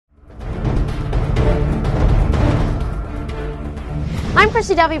I'm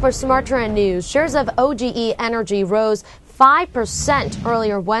Christy Duffy for SmartTrend News. Shares of OGE Energy rose 5%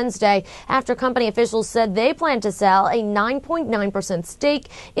 earlier Wednesday after company officials said they plan to sell a 9.9% stake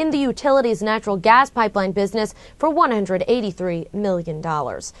in the utility's natural gas pipeline business for $183 million.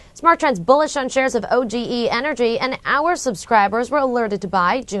 SmartTrend's bullish on shares of OGE Energy, and our subscribers were alerted to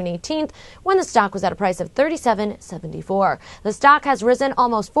buy June 18th when the stock was at a price of $37.74. The stock has risen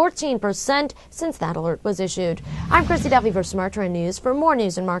almost 14% since that alert was issued. I'm Christy Duffy for SmartTrend News. For more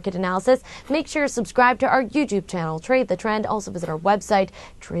news and market analysis, make sure to subscribe to our YouTube channel, Trade the Trend. Also visit our website,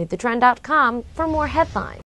 TradeTheTrend.com, for more headlines.